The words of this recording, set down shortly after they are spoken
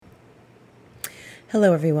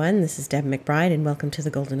Hello, everyone. This is Deb McBride, and welcome to the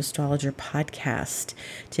Golden Astrologer podcast.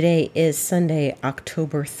 Today is Sunday,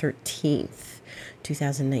 October 13th,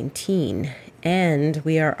 2019, and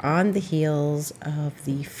we are on the heels of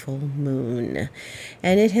the full moon,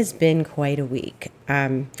 and it has been quite a week.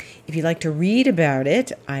 If you'd like to read about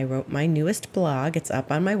it, I wrote my newest blog. It's up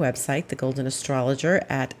on my website, The Golden Astrologer,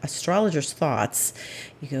 at Astrologer's Thoughts.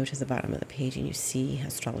 You go to the bottom of the page and you see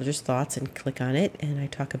Astrologer's Thoughts and click on it, and I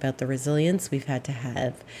talk about the resilience we've had to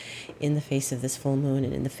have in the face of this full moon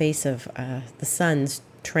and in the face of the sun's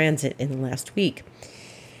transit in the last week,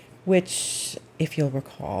 which, if you'll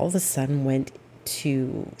recall, the sun went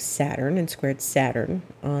to Saturn and squared Saturn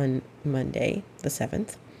on Monday, the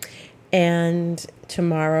 7th. And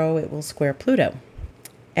tomorrow it will square Pluto.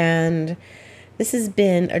 And this has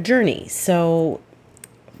been a journey. So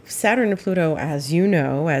Saturn and Pluto, as you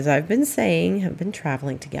know, as I've been saying, have been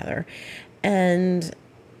traveling together. And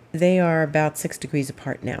they are about 6 degrees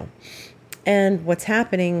apart now. And what's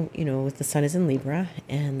happening, the sun is in Libra,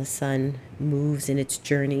 and the sun moves in its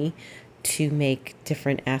journey to make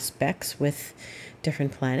different aspects with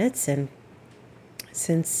different planets. And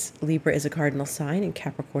since Libra is a cardinal sign and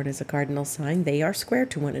Capricorn is a cardinal sign, they are square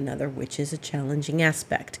to one another, which is a challenging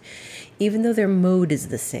aspect. Even though their mode is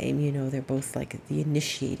the same, they're both like the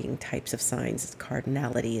initiating types of signs.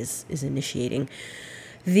 Cardinality is initiating.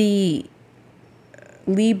 The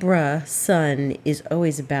Libra Sun is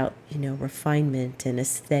always about, refinement and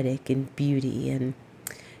aesthetic and beauty and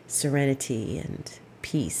serenity and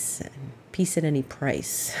peace at any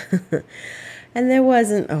price. And there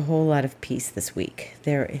wasn't a whole lot of peace this week.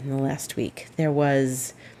 In the last week, there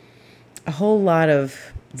was a whole lot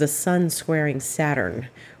of the sun squaring Saturn,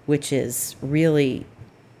 which is really,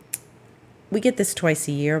 we get this twice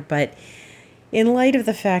a year, but in light of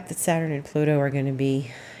the fact that Saturn and Pluto are going to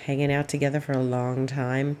be hanging out together for a long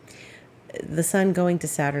time, the sun going to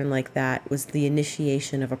Saturn like that was the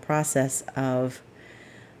initiation of a process of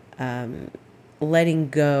letting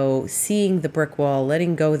go, seeing the brick wall,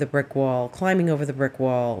 letting go of the brick wall, climbing over the brick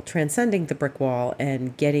wall, transcending the brick wall,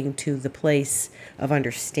 and getting to the place of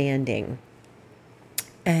understanding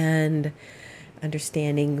and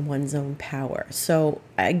understanding one's own power. So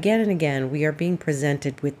again and again, we are being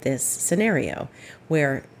presented with this scenario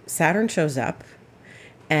where Saturn shows up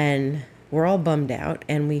and we're all bummed out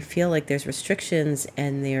and we feel like there's restrictions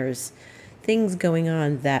and there's things going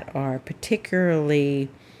on that are particularly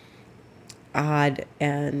odd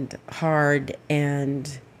and hard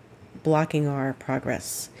and blocking our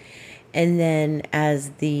progress. And then as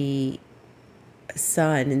the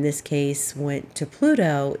sun, in this case, went to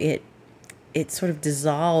Pluto, it sort of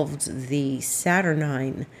dissolved the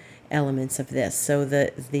Saturnine elements of this. So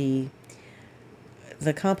the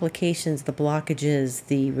complications, the blockages,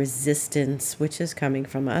 the resistance, which is coming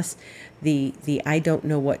from us, the I don't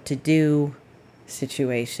know what to do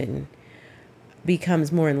situation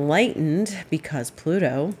becomes more enlightened because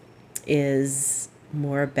Pluto is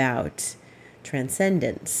more about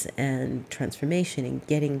transcendence and transformation and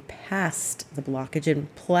getting past the blockage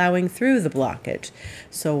and plowing through the blockage.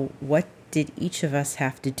 So what did each of us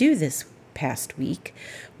have to do this past week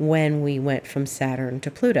when we went from Saturn to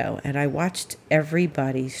Pluto? And I watched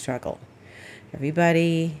everybody struggle.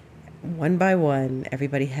 Everybody, one by one,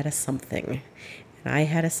 everybody had a something. And I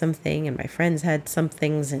had a something, and my friends had some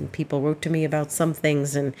things, and people wrote to me about some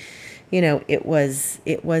things, and it was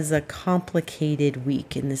a complicated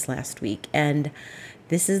week in this last week, and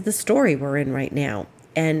this is the story we're in right now.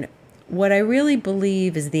 And what I really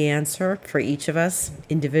believe is the answer for each of us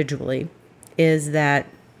individually is that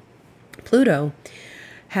Pluto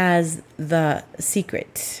has the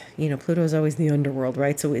secret. Pluto is always the underworld,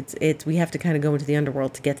 right? So it's we have to kind of go into the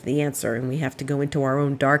underworld to get to the answer, and we have to go into our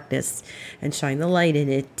own darkness and shine the light in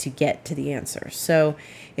it to get to the answer. So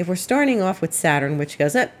if we're starting off with Saturn, which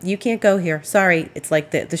goes, you can't go here. Sorry, it's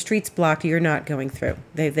like the street's blocked. You're not going through.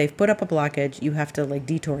 They've put up a blockage. You have to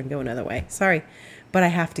detour and go another way. Sorry, but I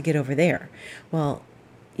have to get over there. Well,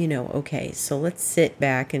 okay, so let's sit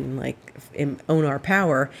back and own our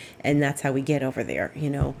power, and that's how we get over there,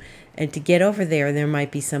 And to get over there, there might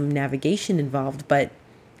be some navigation involved, but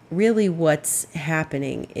really what's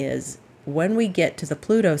happening is when we get to the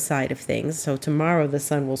Pluto side of things, so tomorrow the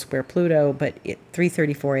sun will square Pluto, but at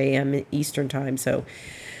 3:34 a.m. Eastern time, so,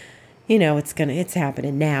 it's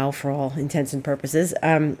happening now for all intents and purposes.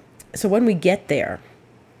 So when we get there,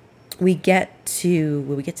 when we get to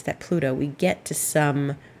that Pluto, we get to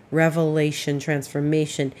some revelation,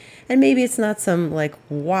 transformation, and maybe it's not some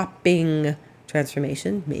whopping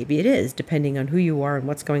transformation. Maybe it is, depending on who you are and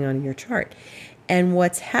what's going on in your chart. And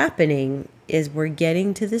what's happening is we're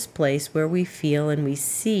getting to this place where we feel and we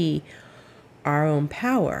see our own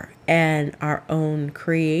power and our own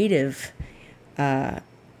creative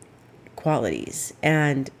qualities.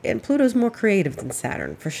 And Pluto's more creative than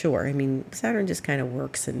Saturn, for sure. I mean, Saturn just kind of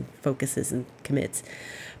works and focuses and commits.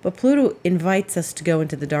 But Pluto invites us to go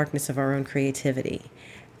into the darkness of our own creativity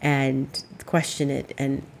and question it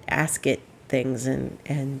and ask it things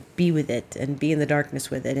and be with it and be in the darkness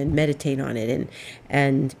with it and meditate on it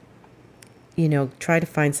and try to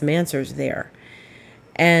find some answers there.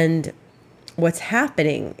 And what's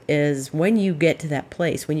happening is when you get to that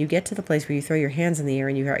place, when you get to the place where you throw your hands in the air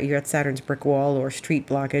and you're at Saturn's brick wall or street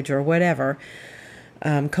blockage or whatever,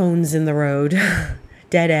 cones in the road,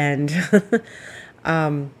 dead end,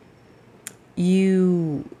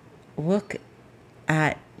 you look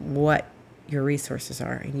at what your resources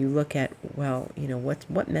are and you look at,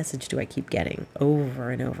 what message do I keep getting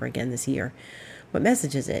over and over again this year? What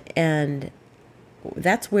message is it? And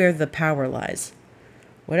that's where the power lies.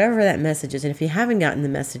 Whatever that message is. And if you haven't gotten the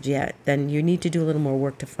message yet, then you need to do a little more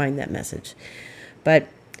work to find that message. But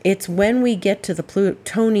it's when we get to the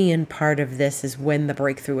Plutonian part of this is when the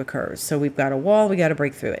breakthrough occurs. So we've got a wall, we got to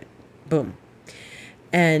break through it. Boom.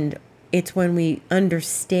 And it's when we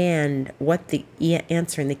understand what the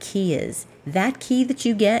answer and the key is. That key that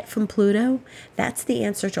you get from Pluto, that's the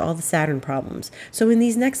answer to all the Saturn problems. So in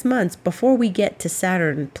these next months, before we get to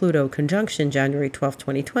Saturn-Pluto conjunction, January 12th,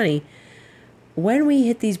 2020, when we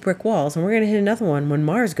hit these brick walls, and we're going to hit another one when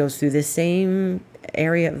Mars goes through this same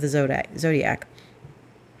area of the zodiac,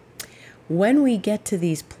 when we get to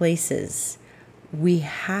these places, we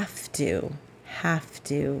have to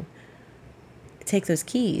take those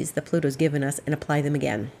keys that Pluto's given us and apply them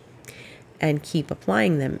again and keep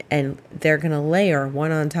applying them. And they're going to layer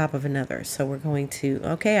one on top of another. So we're going to,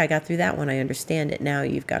 okay, I got through that one. I understand it. Now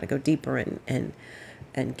you've got to go deeper and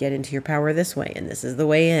get into your power this way. And this is the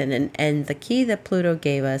way in. And the key that Pluto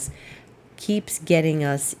gave us keeps getting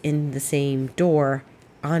us in the same door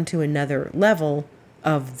onto another level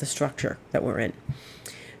of the structure that we're in.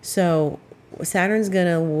 So Saturn's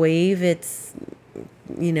going to wave its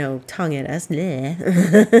tongue at us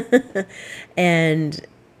and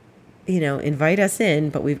invite us in,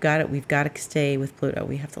 but we've got to stay with Pluto.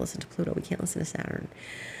 We have to listen to Pluto. We can't listen to Saturn.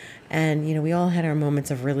 And we all had our moments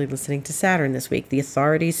of really listening to Saturn this week. The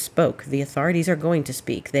authorities spoke. The authorities are going to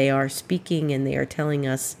speak. They are speaking and they are telling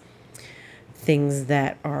us things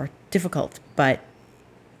that are difficult, but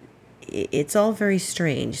it's all very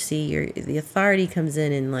strange. See, the authority comes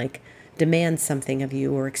in and demands something of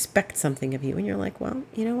you or expects something of you, and you're like, well,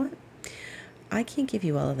 you know what? I can't give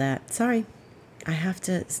you all of that. Sorry. I have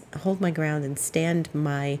to hold my ground and keep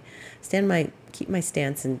my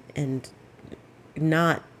stance and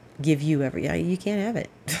not give you you can't have it.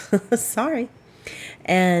 Sorry.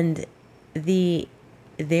 And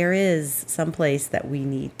there is some place that we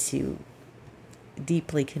need to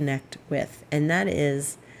deeply connect with, and that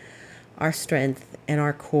is our strength and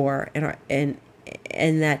our core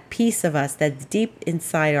and that piece of us that's deep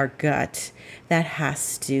inside our gut that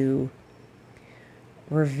has to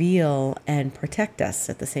reveal and protect us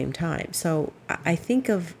at the same time. So I think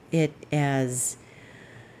of it as,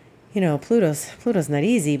 Pluto's not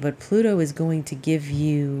easy, but Pluto is going to give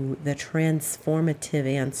you the transformative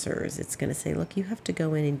answers. It's going to say, look, you have to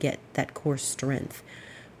go in and get that core strength.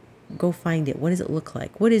 Go find it. What does it look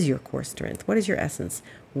like? What is your core strength? What is your essence?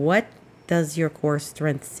 What does your core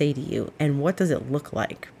strength say to you? And what does it look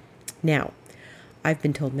like? Now, I've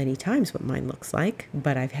been told many times what mine looks like,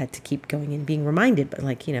 but I've had to keep going and being reminded, but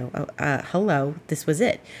hello, this was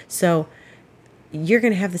it. So you're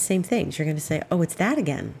going to have the same things. You're going to say, oh, it's that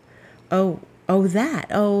again. Oh,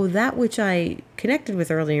 that which I connected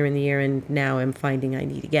with earlier in the year and now I'm finding I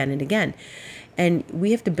need again and again. And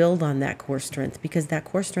we have to build on that core strength because that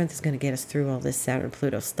core strength is going to get us through all this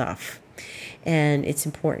Saturn-Pluto stuff. And it's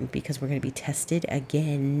important because we're going to be tested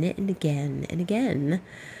again and again and again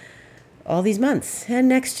all these months. And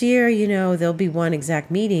next year, there'll be one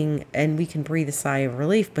exact meeting and we can breathe a sigh of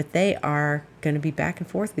relief, but they are going to be back and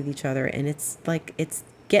forth with each other. And it's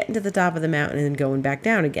getting to the top of the mountain and then going back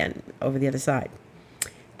down again over the other side.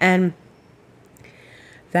 And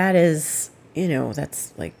that is,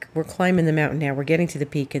 that's we're climbing the mountain now. We're getting to the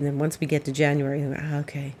peak. And then once we get to January,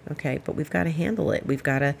 okay. But we've got to handle it. We've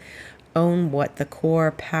got to own what the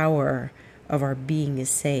core power of our being is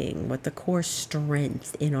saying, what the core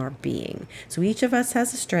strength in our being. So each of us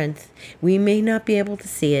has a strength. We may not be able to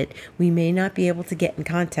see it. We may not be able to get in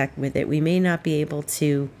contact with it. We may not be able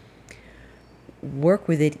to work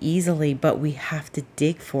with it easily, but we have to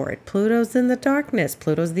dig for it. Pluto's in the darkness.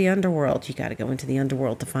 Pluto's the underworld. You got to go into the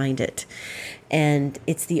underworld to find it. And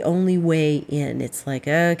it's the only way in. It's like,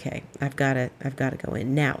 okay, I've got to go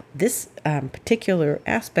in. Now, this particular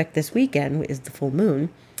aspect this weekend is the full moon.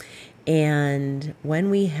 And when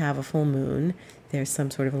we have a full moon, there's some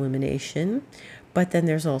sort of illumination, but then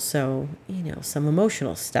there's also, some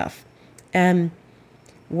emotional stuff. And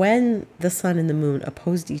when the sun and the moon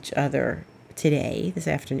opposed each other this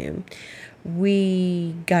afternoon,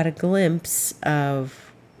 we got a glimpse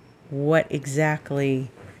of what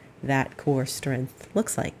exactly that core strength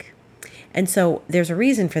looks like. And so there's a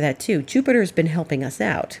reason for that too. Jupiter's been helping us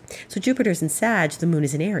out. So Jupiter's in Sag, the moon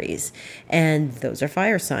is in Aries, and those are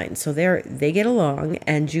fire signs. So they get along,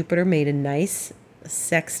 and Jupiter made a nice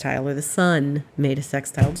sextile, or the sun made a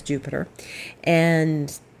sextile to Jupiter,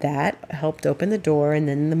 and that helped open the door. And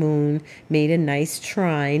then the moon made a nice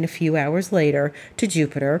trine a few hours later to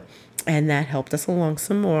Jupiter, and that helped us along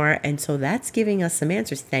some more. And so that's giving us some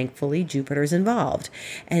answers. Thankfully, Jupiter's involved.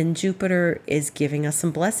 And Jupiter is giving us some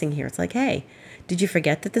blessing here. It's like, hey, did you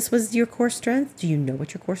forget that this was your core strength? Do you know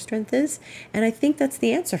what your core strength is? And I think that's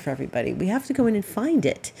the answer for everybody. We have to go in and find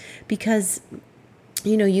it, because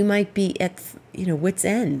you might be at, wit's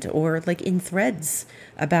end, or like in threads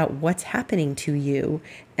about what's happening to you.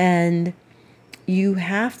 And you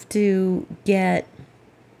have to get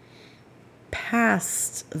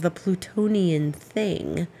past the Plutonian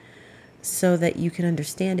thing so that you can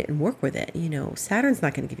understand it and work with it. Saturn's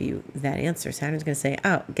not going to give you that answer. Saturn's going to say,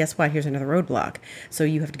 oh, guess what? Here's another roadblock. So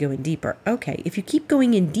you have to go in deeper. Okay, if you keep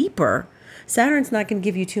going in deeper, Saturn's not going to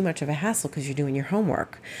give you too much of a hassle because you're doing your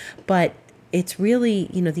homework. But it's really,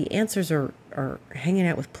 the answers are hanging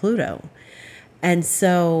out with Pluto. And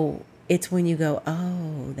so it's when you go,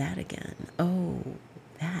 oh, that again. Oh,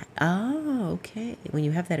 that. Oh, okay. When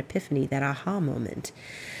you have that epiphany, that aha moment.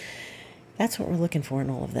 That's what we're looking for in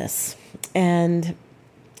all of this. And,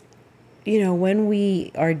 when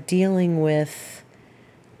we are dealing with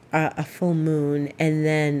a full moon, and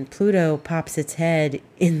then Pluto pops its head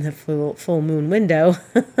in the full moon window,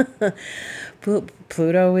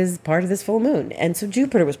 Pluto is part of this full moon. And so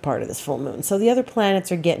Jupiter was part of this full moon. So the other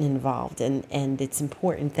planets are getting involved, and it's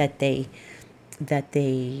important that they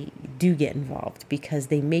do get involved, because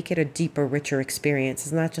they make it a deeper, richer experience.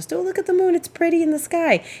 It's not just, oh, look at the moon, it's pretty in the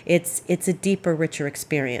sky. It's a deeper, richer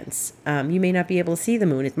experience. You may not be able to see the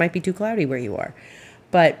moon. It might be too cloudy where you are.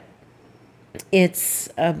 But it's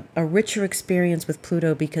a richer experience with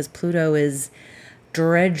Pluto, because Pluto is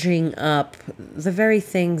dredging up the very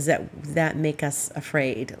things that make us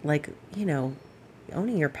afraid. Like,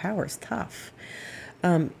 owning your power is tough.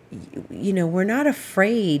 We're not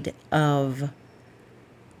afraid of,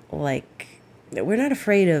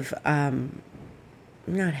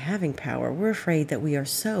 not having power. We're afraid that we are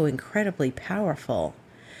so incredibly powerful,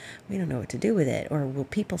 we don't know what to do with it. Or will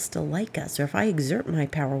people still like us? Or if I exert my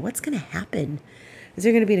power, what's going to happen? Is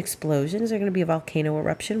there going to be an explosion? Is there going to be a volcano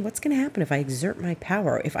eruption? What's going to happen if I exert my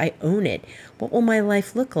power? If I own it, what will my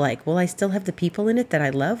life look like? Will I still have the people in it that I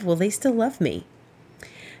love? Will they still love me?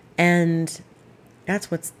 And that's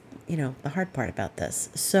what's, the hard part about this.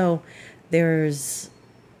 So there's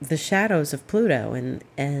the shadows of Pluto,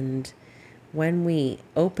 and when we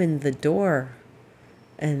open the door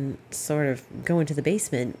and sort of go into the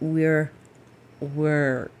basement, we're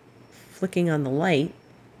flicking on the light,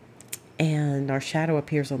 and our shadow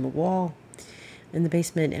appears on the wall in the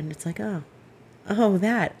basement, and it's like, oh,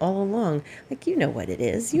 that all along. Like, you know what it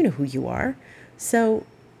is. You know who you are. So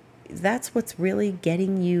that's what's really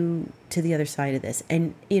getting you to the other side of this.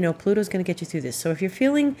 And, Pluto's going to get you through this. So if you're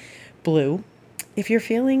feeling blue, if you're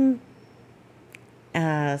feeling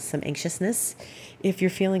some anxiousness, if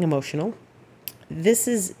you're feeling emotional, this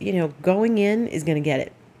is, going in is going to get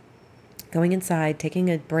it. Going inside, taking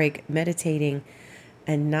a break, meditating,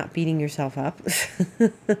 and not beating yourself up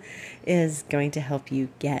is going to help you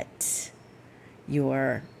get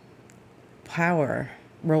your power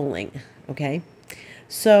rolling, okay?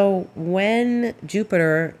 So when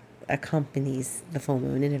Jupiter accompanies the full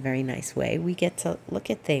moon in a very nice way, we get to look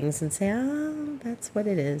at things and say, oh, that's what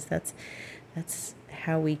it is. That's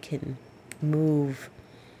how we can move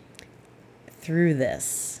through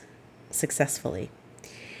this successfully.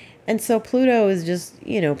 And so Pluto is just,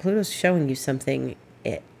 Pluto's showing you something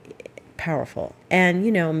powerful. And,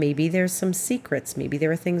 maybe there's some secrets. Maybe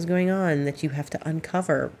there are things going on that you have to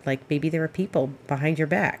uncover. Like maybe there are people behind your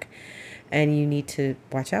back, and you need to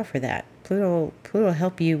watch out for that. Pluto will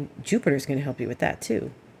help you. Jupiter's going to help you with that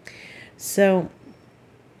too. So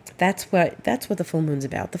that's what the full moon's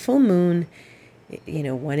about. The full moon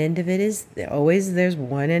One end of it is always, there's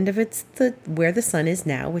one end of it's where the sun is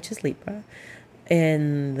now, which is Libra.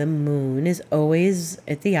 And the moon is always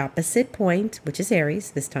at the opposite point, which is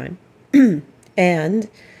Aries this time. And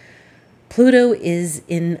Pluto is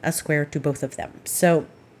in a square to both of them. So,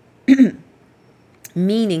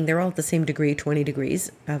 meaning they're all at the same degree, 20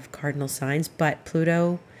 degrees of cardinal signs. But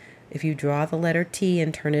Pluto, if you draw the letter T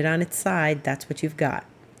and turn it on its side, that's what you've got.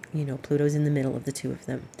 Pluto's in the middle of the two of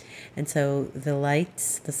them. And so the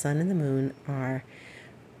lights, the sun and the moon, are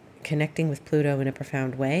connecting with Pluto in a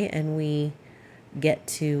profound way. And we get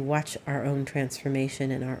to watch our own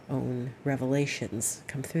transformation and our own revelations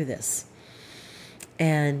come through this.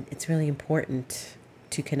 And it's really important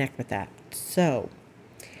to connect with that. So,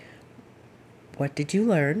 what did you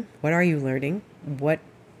learn? What are you learning? What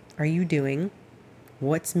are you doing?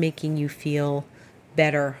 What's making you feel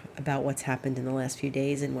better about what's happened in the last few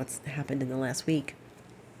days and what's happened in the last week?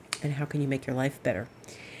 And how can you make your life better?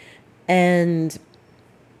 And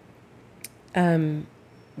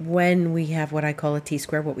when we have what I call a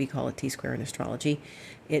T-square, what we call a T-square in astrology,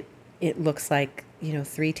 it looks like,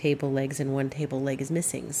 3 table legs and 1 table leg is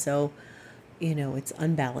missing. So, it's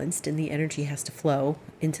unbalanced and the energy has to flow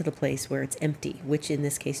into the place where it's empty, which in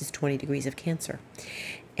this case is 20 degrees of Cancer.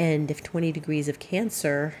 And if 20 degrees of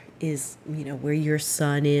Cancer is, where your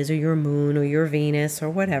sun is or your moon or your Venus or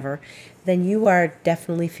whatever, then you are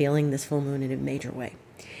definitely feeling this full moon in a major way.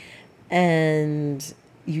 And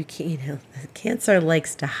you can't, Cancer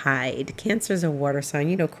likes to hide. Cancer's a water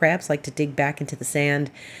sign. Crabs like to dig back into the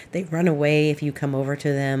sand. They run away if you come over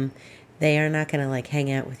to them. They are not going to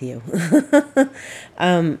hang out with you.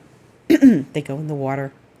 They go in the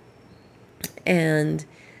water. And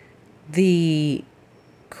the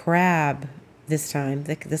crab this time,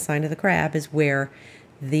 the sign of the crab is where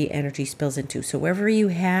the energy spills into. So wherever you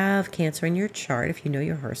have Cancer in your chart, if you know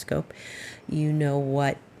your horoscope, you know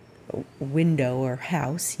what window or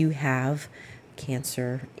house you have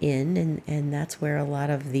Cancer in, and that's where a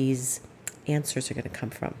lot of these answers are going to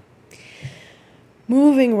come from.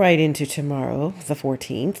 Moving right into tomorrow, the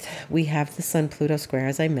 14th, we have the Sun Pluto square,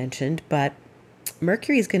 as I mentioned, but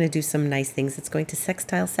Mercury is going to do some nice things. It's going to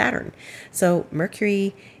sextile Saturn. So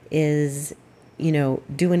Mercury is,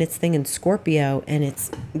 doing its thing in Scorpio, and it's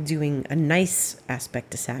doing a nice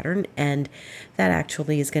aspect to Saturn, and that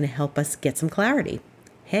actually is going to help us get some clarity.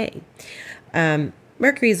 Hey,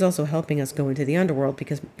 Mercury is also helping us go into the underworld,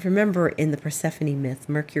 because remember in the Persephone myth,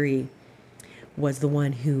 Mercury was the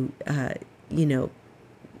one who,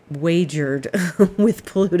 wagered with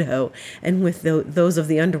Pluto and with those of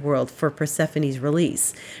the underworld for Persephone's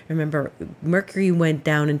release. Remember, Mercury went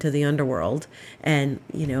down into the underworld and,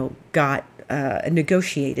 got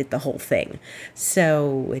negotiated the whole thing. So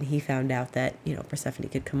when he found out that, Persephone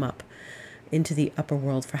could come up into the upper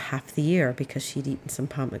world for half the year because she'd eaten some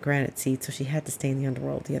pomegranate seeds, so she had to stay in the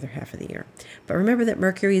underworld the other half of the year. But remember that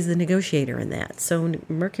Mercury is the negotiator in that. So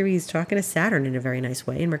Mercury is talking to Saturn in a very nice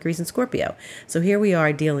way, and Mercury's in Scorpio. So here we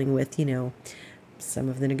are dealing with, some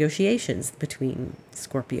of the negotiations between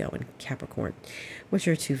Scorpio and Capricorn, which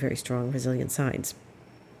are 2 very strong, resilient signs.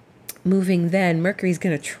 Moving then, Mercury's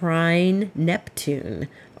going to trine Neptune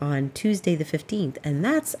on Tuesday the 15th, and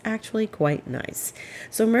that's actually quite nice.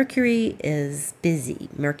 So Mercury is busy.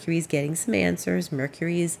 Mercury's getting some answers.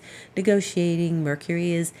 Mercury is negotiating.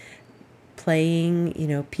 Mercury is playing,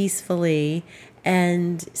 peacefully.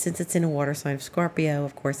 And since it's in a water sign of Scorpio,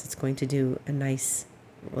 of course, it's going to do a nice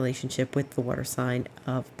relationship with the water sign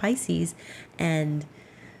of Pisces, and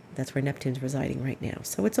that's where Neptune's residing right now.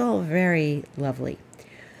 So it's all very lovely.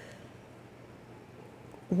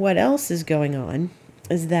 What else is going on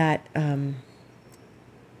is that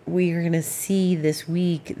we are going to see this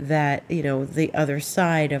week that, the other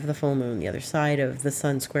side of the full moon, the other side of the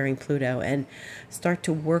sun squaring Pluto, and start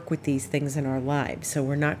to work with these things in our lives. So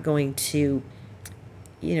we're not going to,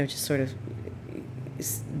 just sort of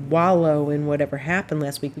wallow in whatever happened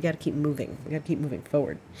last week. We got to keep moving. We got to keep moving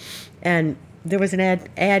forward. And there was an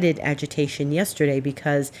added agitation yesterday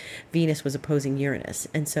because Venus was opposing Uranus.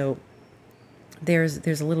 And so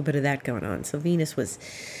there's a little bit of that going on. So Venus was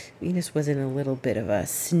in a little bit of a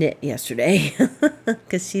snit yesterday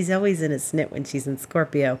because she's always in a snit when she's in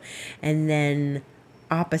Scorpio. And then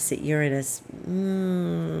opposite Uranus,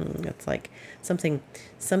 it's like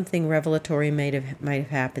something revelatory might have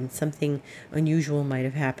happened, something unusual might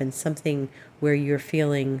have happened, something where you're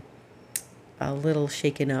feeling a little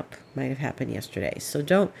shaken up might have happened yesterday. So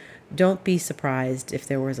don't be surprised if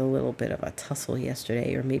there was a little bit of a tussle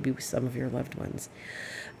yesterday, or maybe with some of your loved ones.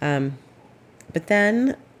 But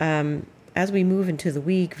then, as we move into the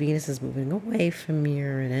week, Venus is moving away from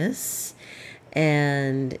Uranus,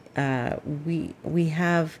 and we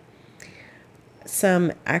have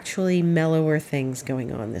some actually mellower things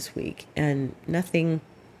going on this week, and nothing,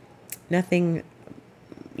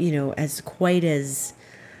 as quite as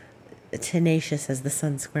tenacious as the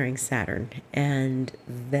sun squaring Saturn and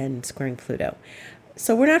then squaring Pluto.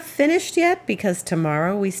 So we're not finished yet, because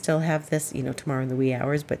tomorrow we still have this, tomorrow in the wee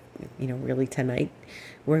hours, but, really tonight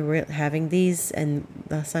we're having these, and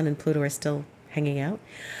the sun and Pluto are still hanging out.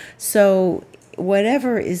 So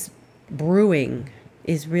whatever is brewing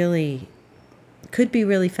is really, could be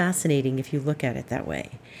really fascinating if you look at it that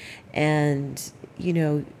way. And,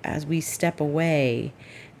 as we step away,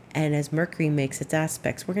 and as Mercury makes its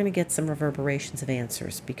aspects, we're going to get some reverberations of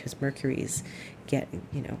answers, because Mercury's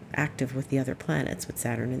active with the other planets, with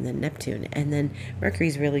Saturn and then Neptune. And then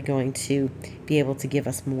Mercury's really going to be able to give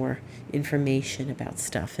us more information about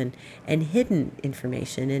stuff, and hidden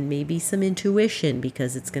information, and maybe some intuition,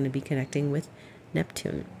 because it's going to be connecting with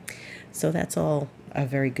Neptune. So that's all a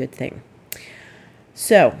very good thing.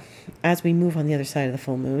 So as we move on the other side of the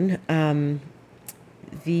full moon,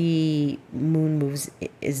 the moon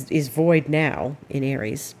is void now in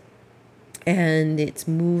Aries, and it's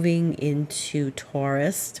moving into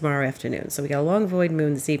Taurus tomorrow afternoon. So we got a long void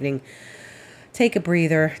moon this evening. Take a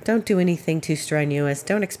breather. Don't do anything too strenuous.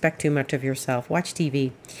 Don't expect too much of yourself. Watch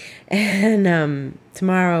TV. And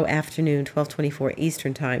tomorrow afternoon, 12:24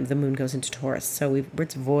 Eastern time, the moon goes into Taurus. So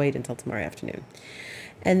it's void until tomorrow afternoon.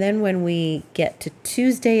 And then when we get to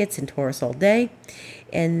Tuesday, it's in Taurus all day.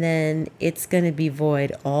 And then it's going to be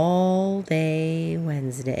void all day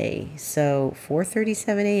Wednesday. So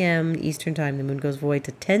 4:37 a.m. Eastern time, the moon goes void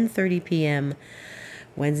to 10:30 p.m.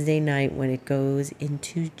 Wednesday night, when it goes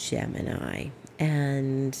into Gemini.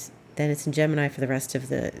 And then it's in Gemini for the rest of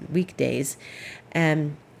the weekdays.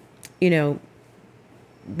 And,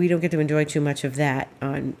 we don't get to enjoy too much of that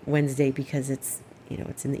on Wednesday, because it's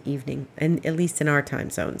in the evening, and at least in our time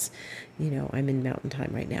zones. I'm in Mountain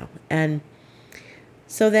Time right now. And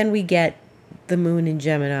so then we get the moon in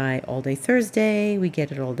Gemini all day Thursday. We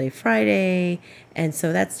get it all day Friday. And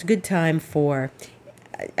so that's a good time for,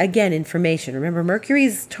 again, information. Remember,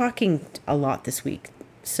 Mercury's talking a lot this week.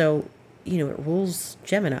 So, it rules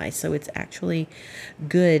Gemini. So it's actually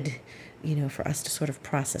good, for us to sort of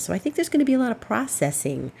process. So I think there's going to be a lot of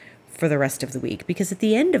processing for the rest of the week, because at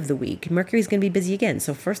the end of the week, Mercury's going to be busy again.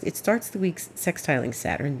 So first, it starts the week sextiling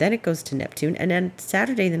Saturn, then it goes to Neptune, and then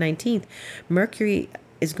Saturday the 19th, Mercury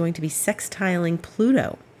is going to be sextiling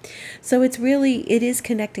Pluto. So it is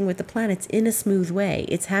connecting with the planets in a smooth way.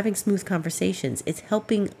 It's having smooth conversations. It's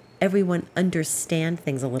helping everyone understand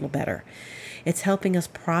things a little better. It's helping us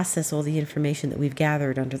process all the information that we've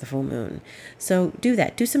gathered under the full moon. So do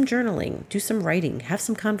that. Do some journaling. Do some writing. Have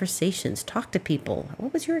some conversations. Talk to people.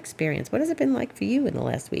 What was your experience? What has it been like for you in the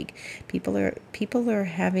last week? People are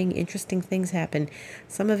having interesting things happen.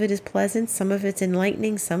 Some of it is pleasant. Some of it's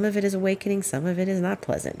enlightening. Some of it is awakening. Some of it is not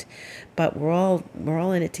pleasant. But we're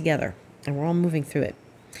all in it together, and we're all moving through it.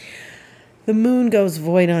 The moon goes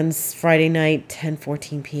void on Friday night,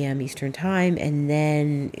 10:14 p.m. Eastern time, and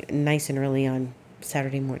then nice and early on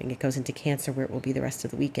Saturday morning, it goes into Cancer, where it will be the rest of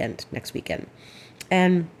the weekend, next weekend.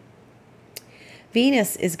 And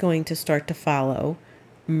Venus is going to start to follow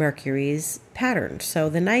Mercury's pattern. So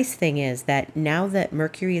the nice thing is that now that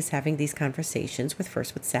Mercury is having these conversations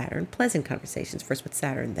first with Saturn, pleasant conversations, first with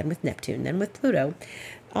Saturn, then with Neptune, then with Pluto,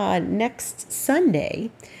 next Sunday,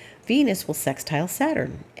 Venus will sextile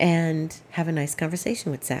Saturn and have a nice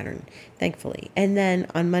conversation with Saturn, thankfully. And then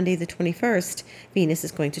on Monday the 21st, Venus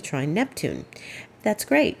is going to trine Neptune. That's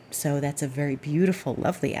great. So that's a very beautiful,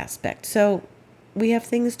 lovely aspect. So we have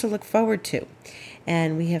things to look forward to.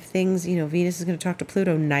 And we have things, Venus is going to talk to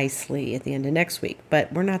Pluto nicely at the end of next week,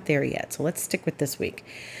 but we're not there yet. So let's stick with this week.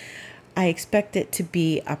 I expect it to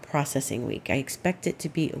be a processing week. I expect it to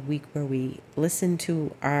be a week where we listen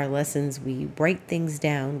to our lessons, we write things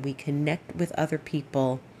down, we connect with other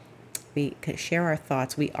people, we can share our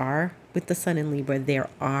thoughts. We are, with the sun in Libra, there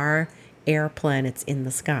are air planets in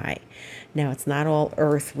the sky. Now, it's not all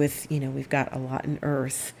Earth with, we've got a lot in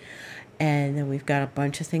Earth, and then we've got a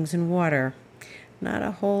bunch of things in water. Not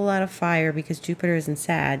a whole lot of fire, because Jupiter is in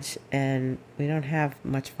Sag, and we don't have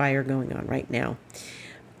much fire going on right now.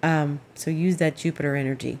 So use that Jupiter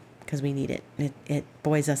energy, because we need it. It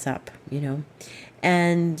buoys us up,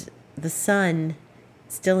 And the sun,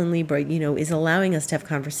 still in Libra, is allowing us to have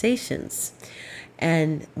conversations.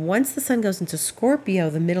 And once the sun goes into Scorpio,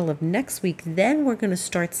 the middle of next week, then we're going to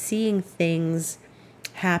start seeing things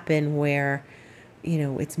happen where,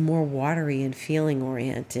 it's more watery and feeling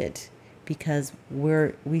oriented, because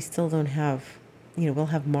we still don't have, we'll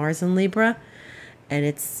have Mars in Libra. and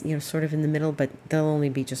it's, sort of in the middle, but they'll only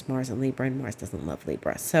be just Mars and Libra, and Mars doesn't love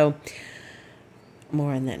Libra. So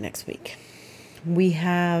more on that next week. We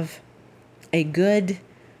have a good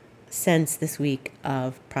sense this week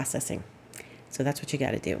of processing. So that's what you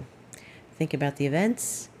got to do. Think about the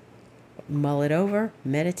events, mull it over,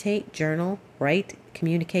 meditate, journal, write,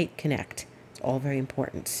 communicate, connect. It's all very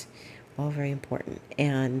important. All very important.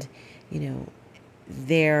 And,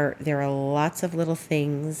 there are lots of little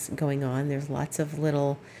things going on. There's lots of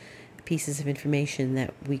little pieces of information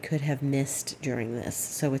that we could have missed during this.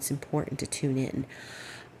 So it's important to tune in.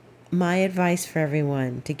 My advice for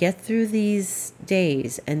everyone to get through these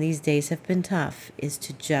days, and these days have been tough, is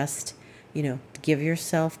to just, give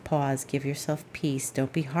yourself pause, give yourself peace.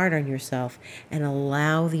 Don't be hard on yourself, and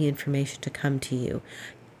allow the information to come to you.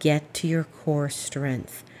 Get to your core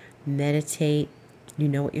strength. Meditate. You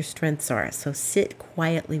know what your strengths are. So sit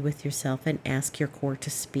quietly with yourself and ask your core to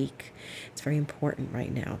speak. It's very important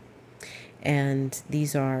right now. And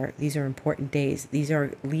these are important days. These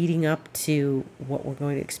are leading up to what we're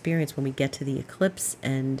going to experience when we get to the eclipse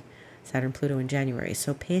and Saturn Pluto in January.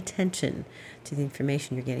 So pay attention to the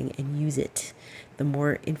information you're getting and use it. The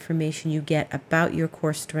more information you get about your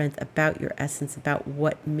core strength, about your essence, about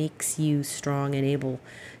what makes you strong and able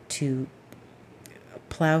to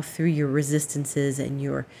plow through your resistances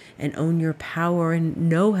and own your power and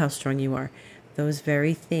know how strong you are. Those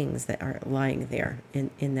very things that are lying there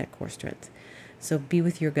in that core strength. So be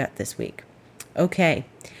with your gut this week. Okay.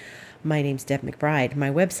 My name's Deb McBride. My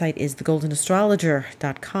website is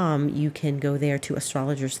thegoldenastrologer.com. You can go there to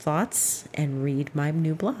Astrologer's Thoughts and read my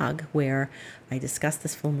new blog where I discuss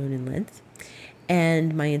this full moon in length.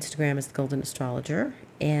 And my Instagram is The Golden Astrologer.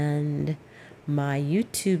 And my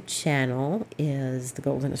YouTube channel is The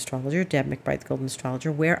Golden Astrologer, Deb McBride, The Golden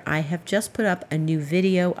Astrologer, where I have just put up a new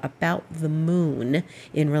video about the moon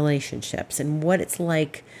in relationships and what it's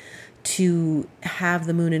like to have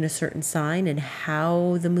the moon in a certain sign and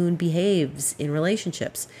how the moon behaves in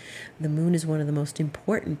relationships. The moon is one of the most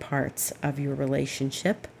important parts of your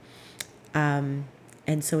relationship. And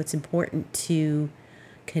so it's important to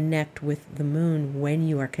connect with the moon when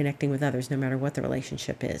you are connecting with others, no matter what the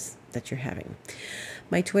relationship is that you're having.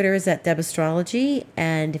 My Twitter is @DebAstrology,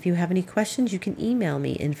 and if you have any questions, you can email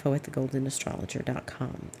me,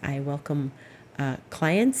 info@thegoldenastrologer.com. I welcome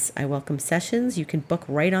clients. I welcome sessions. You can book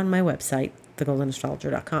right on my website,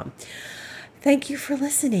 thegoldenastrologer.com. Thank you for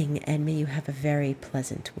listening, and may you have a very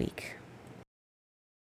pleasant week.